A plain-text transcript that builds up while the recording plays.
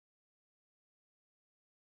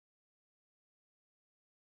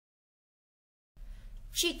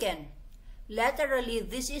Chicken. Literally,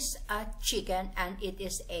 this is a chicken and it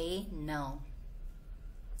is a noun.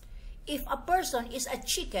 If a person is a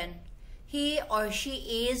chicken, he or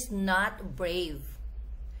she is not brave.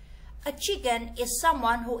 A chicken is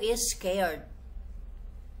someone who is scared.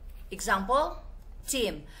 Example,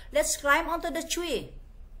 Tim, let's climb onto the tree.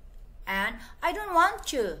 And I don't want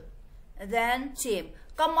to. Then Tim,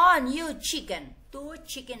 come on, you chicken. To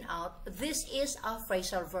chicken out, this is a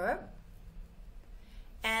phrasal verb.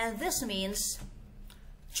 And this means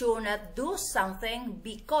to not do something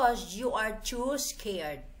because you are too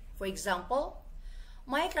scared. For example,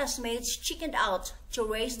 my classmates chickened out to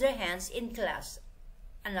raise their hands in class.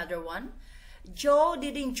 Another one, Joe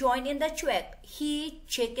didn't join in the trek, he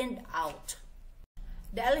chickened out.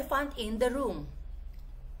 The elephant in the room.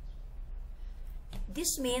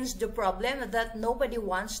 This means the problem that nobody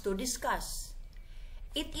wants to discuss.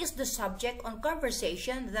 It is the subject on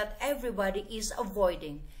conversation that everybody is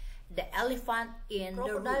avoiding. The elephant in the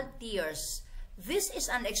room. Crocodile tears. This is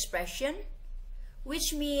an expression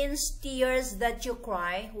which means tears that you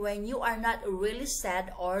cry when you are not really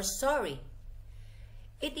sad or sorry.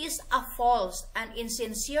 It is a false and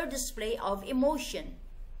insincere display of emotion.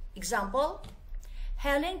 Example,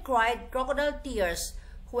 Helen cried crocodile tears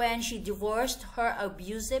when she divorced her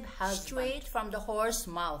abusive husband. Straight from the horse's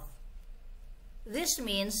mouth. This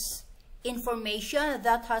means information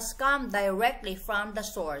that has come directly from the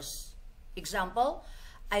source. Example,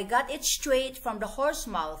 I got it straight from the horse's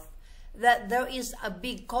mouth that there is a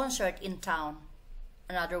big concert in town.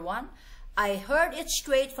 Another one, I heard it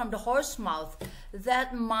straight from the horse's mouth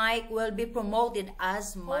that Mike will be promoted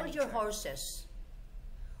as manager. Hold your horses.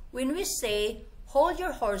 When we say hold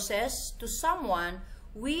your horses to someone,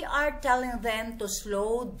 we are telling them to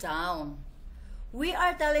slow down. We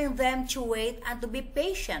are telling them to wait and to be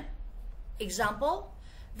patient. Example,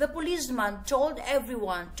 the policeman told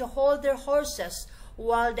everyone to hold their horses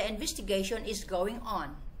while the investigation is going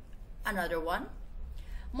on. Another one,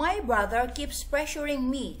 my brother keeps pressuring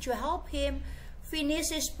me to help him finish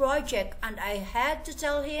his project and I had to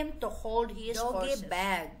tell him to hold his doggy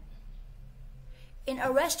bag. In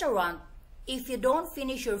a restaurant, if you don't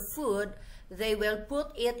finish your food, they will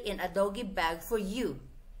put it in a doggy bag for you.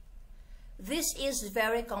 This is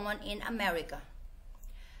very common in America.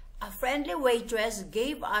 A friendly waitress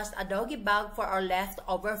gave us a doggy bag for our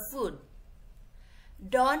leftover food.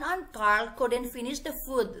 Don and Carl couldn't finish the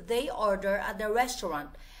food they ordered at the restaurant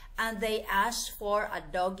and they asked for a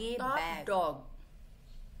doggy bag. Top dog.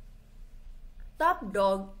 Top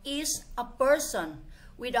dog is a person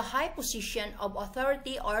with a high position of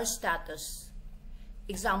authority or status.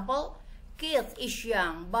 Example, Keith is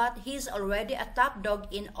young but he's already a top dog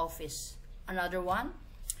in office. Another one,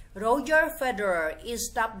 Roger Federer is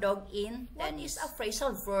top dog in tennis. What is a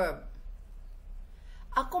phrasal verb?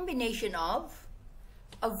 A combination of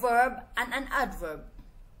a verb and an adverb,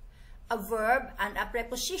 a verb and a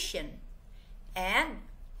preposition, and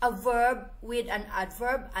a verb with an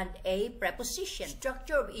adverb and a preposition.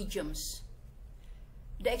 Structure of idioms.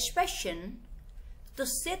 The expression to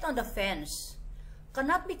sit on the fence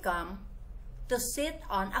cannot become to sit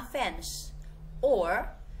on a fence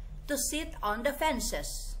or to sit on the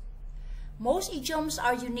fences. Most idioms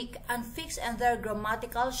are unique and fixed in their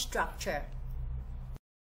grammatical structure.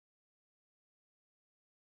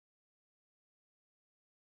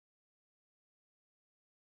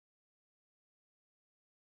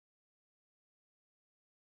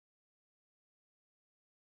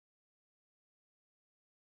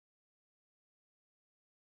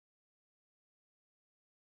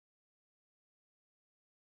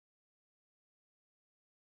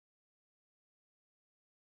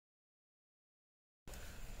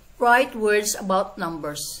 Write words about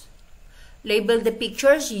numbers. Label the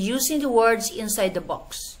pictures using the words inside the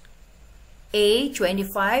box. A,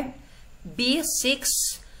 25, B,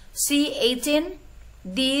 6, C, 18,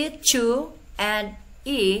 D, 2, and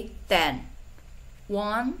E, 10.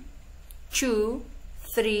 1, 2,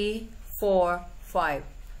 3, 4, 5.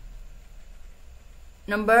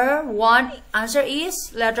 Number 1 answer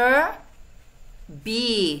is letter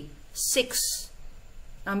B, 6.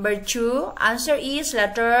 Number 2 answer is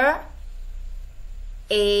letter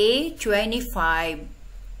A, 25.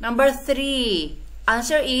 Number 3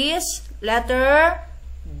 answer is letter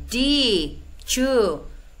D, 2.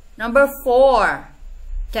 Number 4,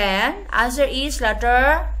 10. Answer is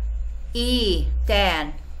letter E,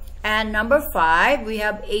 10. And number 5, we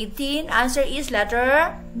have 18. Answer is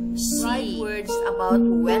letter C. Write words about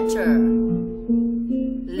winter.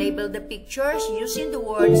 Label the pictures using the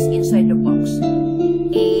words inside the box.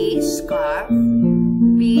 A, scarf.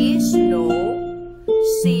 B, snow.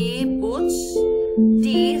 C, boots. D,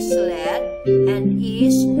 and E,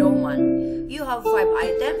 snowman. You have 5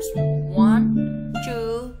 items. 1,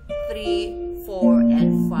 2, 3, 4,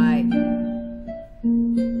 and 5.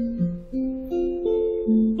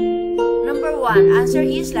 Number 1, answer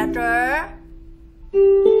is letter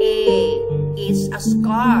A. It's a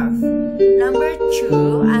scarf. Number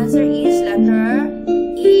 2, answer is letter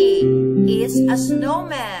E. It's a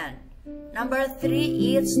snowman. Number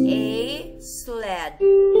 3, it's a sled.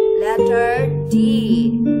 Letter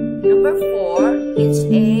D. Number 4, it's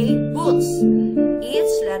a boots.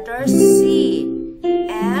 It's letter C.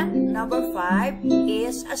 And number 5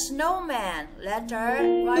 is a snowman.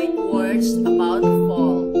 Letter, write words about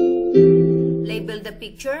fall. Label the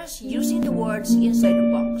pictures using the words inside the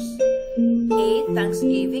box. A,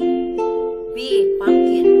 Thanksgiving. B,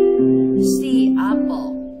 pumpkin. C,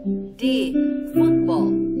 apple. D, football.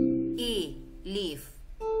 E, leaf.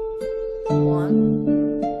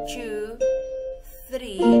 1, 2,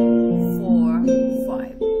 3, 4,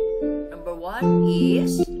 5. Number 1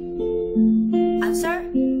 is answer.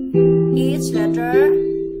 It's letter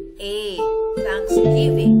A,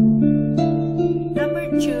 Thanksgiving. Number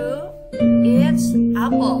 2, it's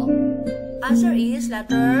apple. Answer is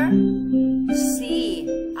letter C,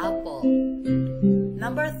 apple.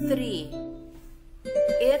 Number 3,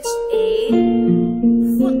 it's a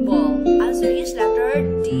football. Answer is letter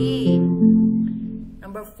D.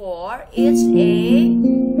 Number 4, it's a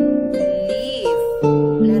leaf.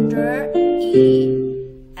 Letter E.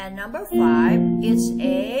 And number 5, it's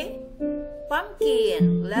a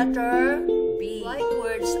pumpkin. Letter B. Write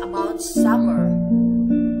words about summer.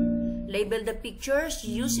 Label the pictures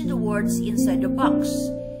using the words inside the box.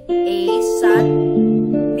 A,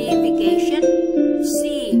 sun. B, vacation.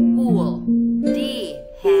 C, pool. D,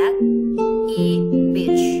 hat. E,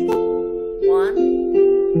 beach. 1,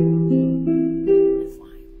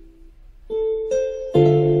 5.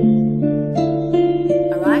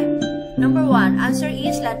 Alright? Number 1, answer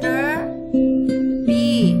is letter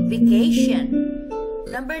B, vacation.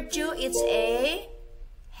 Number 2, it's a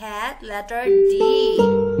hat. Letter D.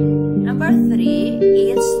 Number 3,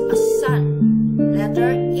 it's a sun.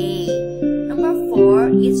 Letter A. Number 4,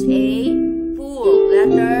 it's a pool.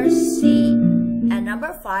 Letter C. And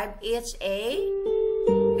number 5, it's a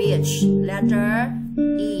beach. Letter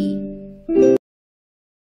E.